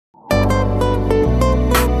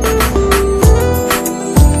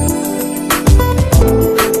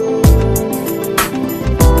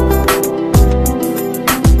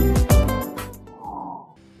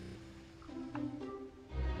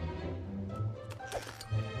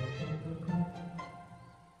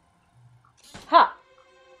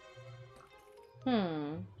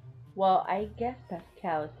Well, I guess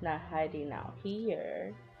Pascal's not hiding out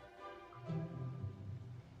here.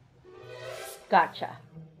 Gotcha.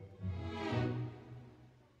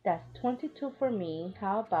 That's 22 for me.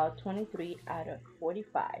 How about 23 out of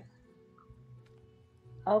 45?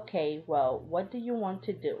 Okay, well, what do you want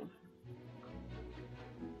to do?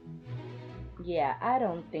 Yeah, I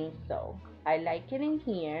don't think so. I like it in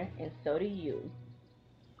here, and so do you.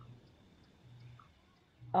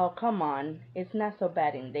 Oh, come on. It's not so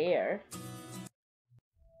bad in there.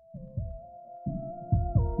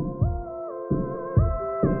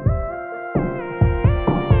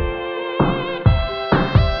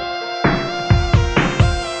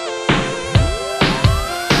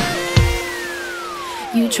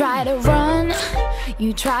 You try to run,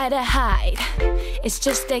 you try to hide. It's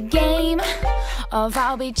just a game of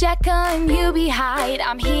I'll be Jekyll and you be Hyde.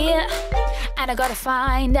 I'm here and I gotta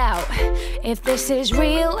find out if this is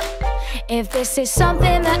real, if this is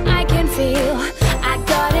something that I can feel. I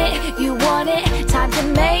got it, you want it, time to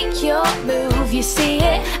make your move. You see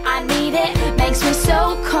it, I need it, makes me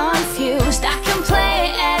so confused. I can play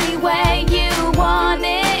it any way you want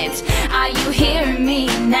it. Are you hearing me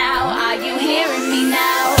now? Are you hearing me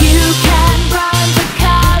now? You can run for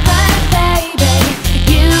cover, baby.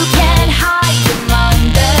 You can hide among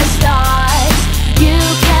the stars. You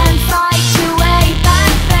can fight your way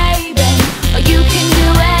back, baby. Or you can do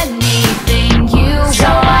anything you want. So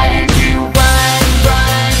why don't you run,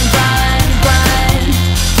 run, run, run?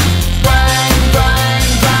 Run, run,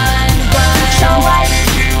 run, run. So why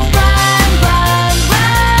don't you run, run,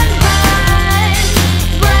 run, run?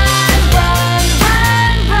 Run, run,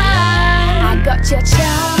 run, run. I got your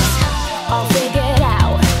charms all figured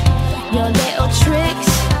out, your little tricks.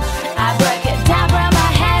 I break it down, wrap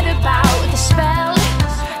my head about the spell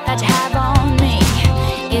that you have on me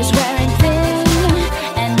is wearing thin,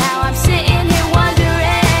 and now I'm sitting here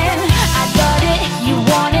wondering. I got it, you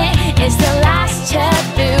want it, it's the last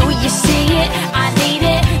taboo. You see it, I need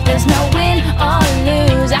it, there's no win or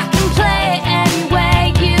lose. I can play it any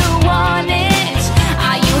way you want it.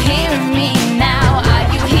 Are you hearing me now? Are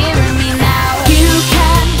you hearing me now? You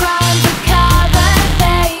can run for cover,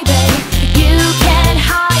 baby. You can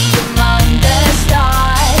hide among the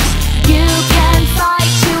stars. You can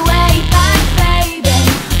fight your way back, baby.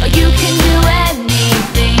 Or you can do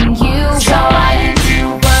anything you want. So why don't you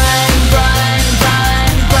run, run, run,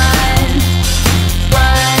 run?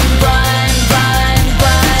 Run, run, run,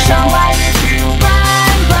 run. So why don't you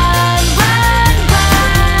run, run, run,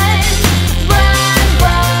 run? Run,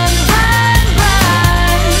 run, run,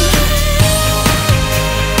 run.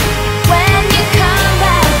 When you come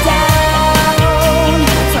back down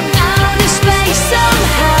from outer space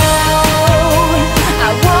somehow, I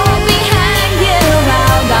won't be hanging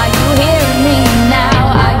around. Are you hearing me now?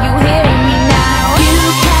 Are you hearing me now? You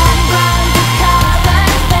can run for cover,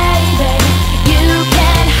 baby. You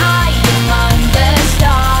can hide among the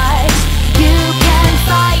stars. You can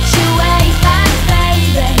fight your way back,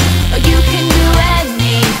 baby. Or you can do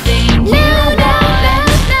anything you want. Run,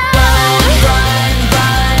 run,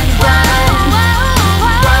 run, run.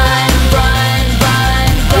 Run, run, run, run.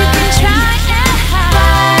 You can try and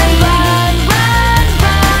hide. Run, run,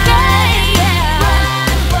 run, run. Yeah.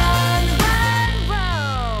 Run, run, run, run.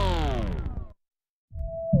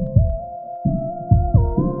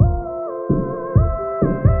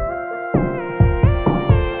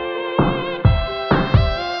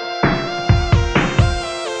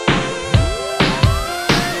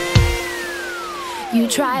 You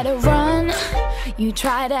try to run, you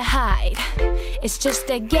try to hide. It's just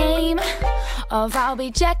a game of I'll be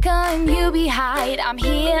Jekyll and you be Hyde. I'm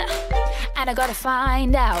here and I gotta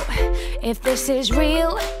find out if this is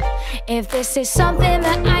real, if this is something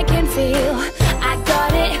that I can feel. I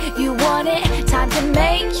got it, you want it, time to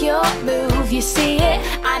make your move. You see it,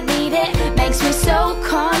 I need it, makes me so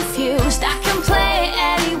confused. I can play it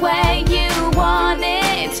any way you want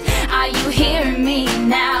it. Are you hearing me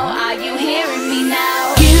now? Are you hearing me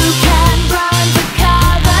now? You can run for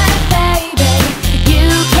cover, baby. You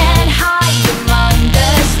can hide among the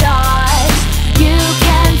stars. You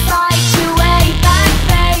can fight your way back,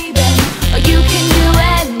 baby. Or you can do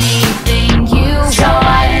anything you want. So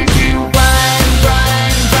why don't you run,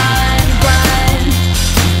 run, run, run?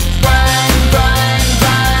 Run, run,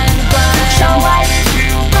 run, run. So why don't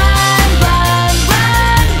you run, run, run,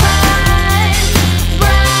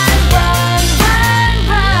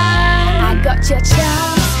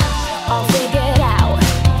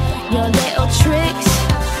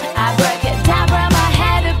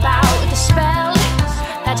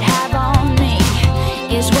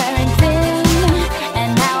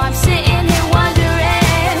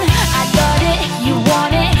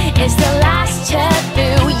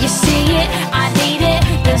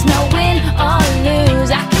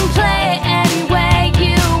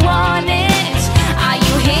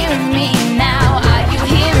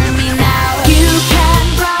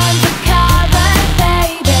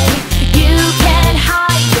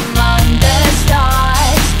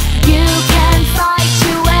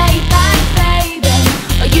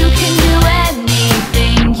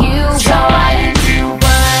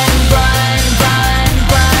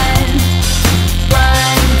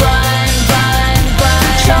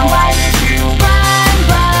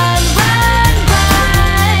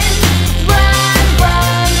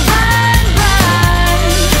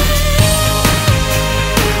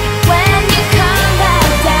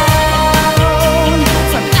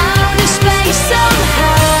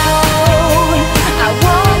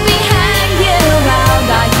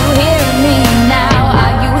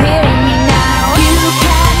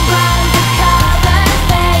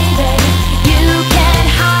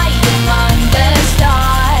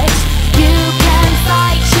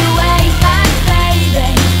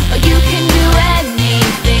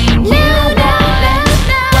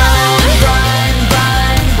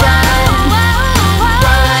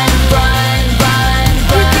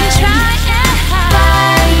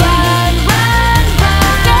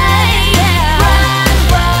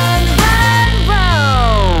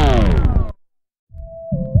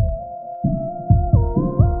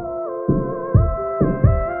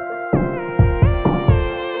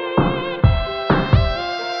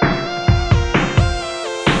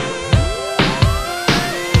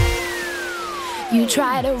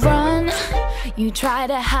 try to run, you try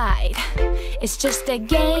to hide. It's just a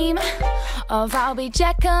game of I'll be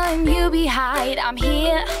Jekyll and you be Hyde. I'm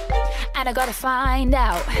here and I gotta find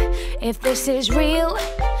out if this is real,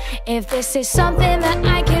 if this is something that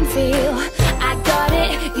I can feel. I got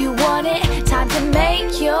it, you want it, time to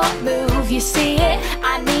make your move. You see it,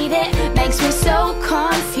 I need it, makes me so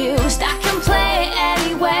confused. I can play it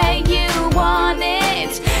any way you want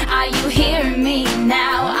it. Are you hearing me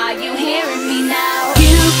now? Are you hearing me now?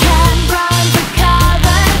 You can run for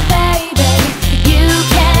cover, baby. You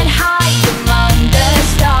can hide among the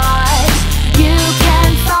stars. You can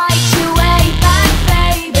fight your way back,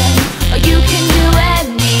 baby. Or you can do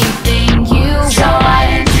anything you want. So why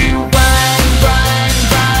don't you run, run,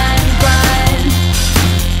 run, run?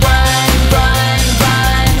 Run, run,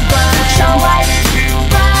 run, run. So why don't you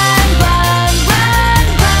run, run, run,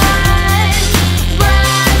 run?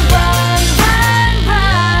 Run, run, run,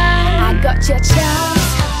 run. I got your charms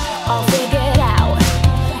all figured out,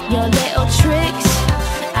 your little tricks.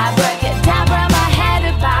 I break it down from my head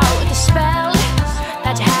about the spell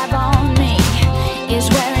that you have on me is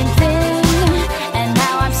wearing thin, and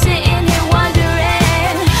now I'm sitting here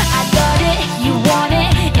wondering. I got it, you want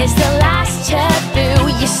it, it's the last taboo.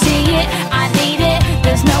 You see it, I need it,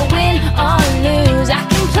 there's no win or lose. I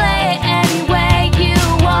can play it any way you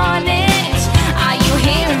want it. Are you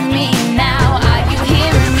hearing me now? Are you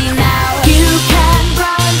hearing me now? You can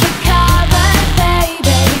run for cover,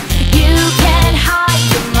 baby. You can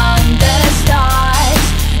hide among the stars.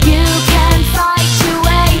 You can fight your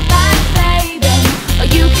way back, baby. Or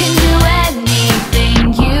you can do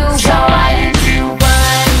anything you want. So why don't you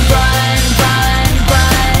run, run, run,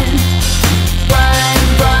 run? Run,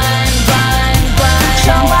 run, run, run.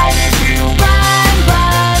 So why don't you run,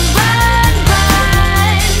 run, run, run?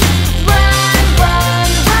 Run, run,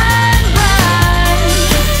 run, run.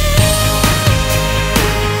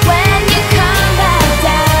 When you come back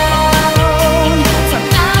down from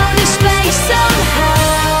outer space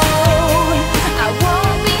somehow, I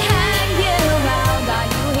won't be hanging around. Are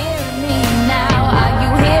you hearing me now? Are you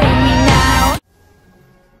hearing me now?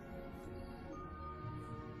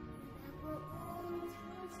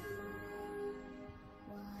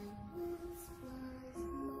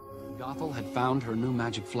 Gothel had found her new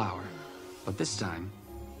magic flower, but this time,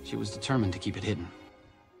 she was determined to keep it hidden.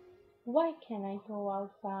 Why can't I go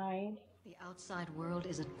outside? The outside world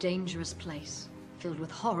is a dangerous place, filled with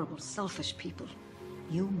horrible, selfish people.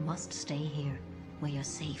 You must stay here, where you're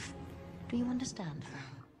safe. Do you understand?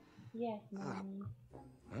 Yes, Mommy.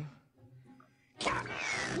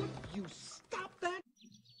 Would you stop that?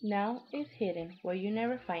 Now it's hidden where you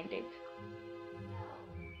never find it.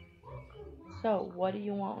 So, what do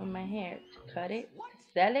you want with my hair? To cut it? What? To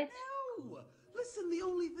sell it? No! Listen, the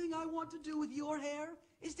only thing I want to do with your hair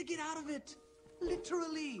is to get out of it.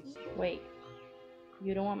 Literally. Wait,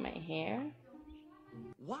 you don't want my hair?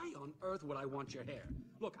 Why on earth would I want your hair?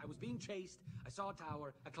 Look, I was being chased, I saw a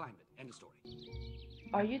tower, I climbed it. End of story.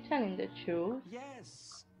 Are you telling the truth?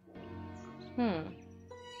 Yes.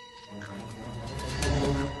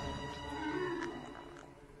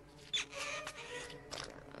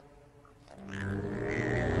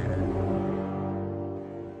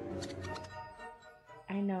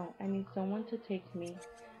 I know, I need someone to take me.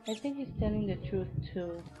 I think he's telling the truth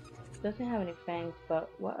too. Doesn't have any fangs, but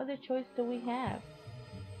what other choice do we have?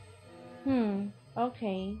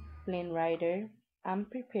 Okay, Flynn Rider. I'm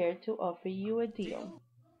prepared to offer you a deal.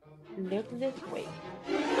 Look this way.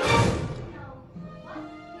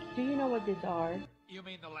 Do you know what these are? You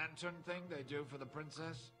mean the lantern thing they do for the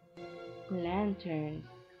princess? Lanterns.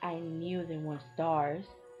 I knew they were stars.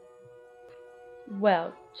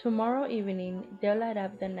 Well, tomorrow evening they'll light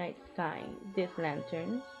up the night sky, these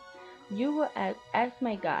lanterns. You will act as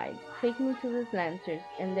my guide, take me to these lanterns,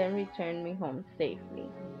 and then return me home safely.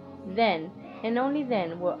 Then, and only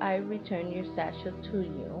then, will I return your satchel to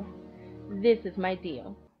you. This is my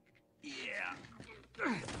deal. Yeah.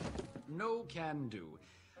 No can do.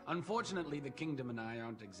 Unfortunately, the kingdom and I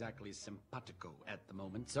aren't exactly simpatico at the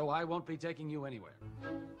moment, so I won't be taking you anywhere.